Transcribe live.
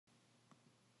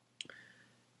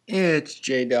It's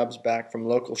J Dubs back from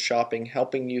local shopping,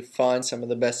 helping you find some of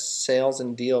the best sales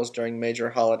and deals during major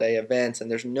holiday events.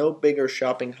 And there's no bigger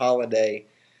shopping holiday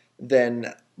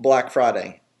than Black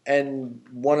Friday. And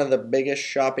one of the biggest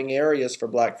shopping areas for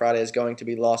Black Friday is going to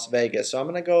be Las Vegas. So I'm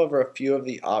going to go over a few of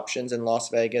the options in Las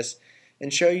Vegas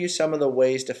and show you some of the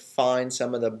ways to find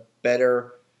some of the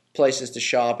better places to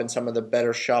shop and some of the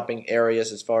better shopping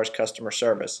areas as far as customer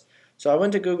service. So I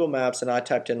went to Google Maps and I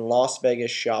typed in Las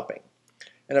Vegas shopping.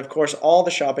 And of course, all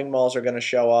the shopping malls are going to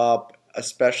show up,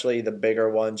 especially the bigger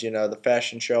ones, the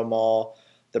Fashion Show Mall,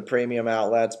 the premium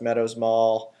outlets, Meadows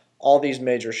Mall, all these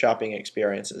major shopping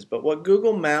experiences. But what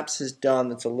Google Maps has done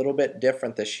that's a little bit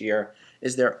different this year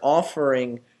is they're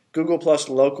offering Google Plus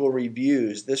local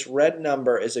reviews. This red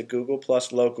number is a Google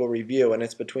Plus local review, and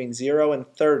it's between 0 and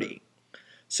 30.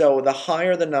 So the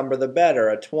higher the number, the better.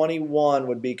 A 21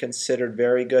 would be considered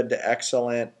very good to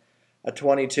excellent, a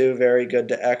 22 very good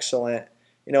to excellent.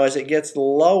 As it gets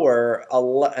lower,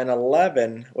 an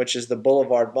 11, which is the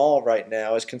Boulevard Mall right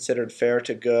now, is considered fair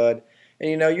to good.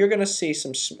 And you're going to see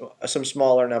some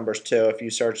smaller numbers too if you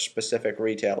search specific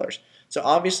retailers. So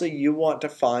obviously you want to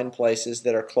find places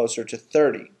that are closer to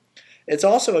 30. It's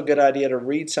also a good idea to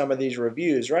read some of these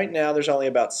reviews. Right now there's only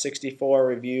about 64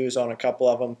 reviews on a couple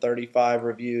of them, 35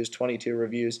 reviews, 22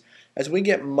 reviews. As we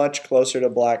get much closer to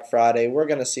Black Friday, we're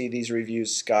going to see these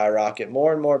reviews skyrocket.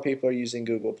 More and more people are using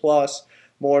Google+.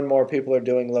 More and more people are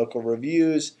doing local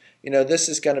reviews. This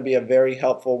is going to be a very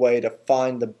helpful way to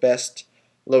find the best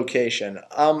location.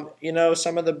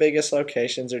 Some of the biggest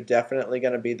locations are definitely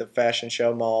going to be the Fashion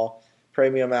Show Mall,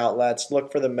 premium outlets.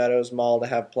 Look for the Meadows Mall to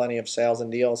have plenty of sales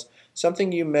and deals.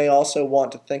 Something you may also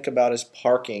want to think about is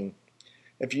parking.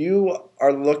 If you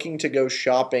are looking to go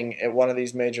shopping at one of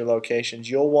these major locations,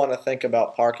 you'll want to think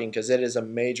about parking because it is a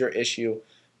major issue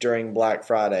during Black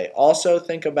Friday. Also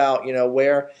think about,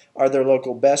 where are there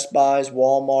local Best Buys,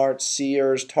 Walmart,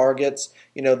 Sears, Targets.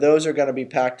 Those are going to be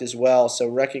packed as well, so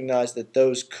recognize that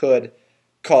those could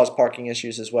cause parking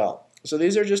issues as well. So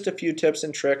these are just a few tips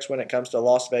and tricks when it comes to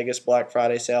Las Vegas Black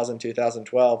Friday sales in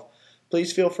 2012.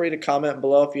 Please feel free to comment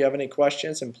below if you have any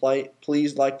questions, and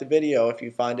please like the video if you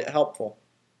find it helpful.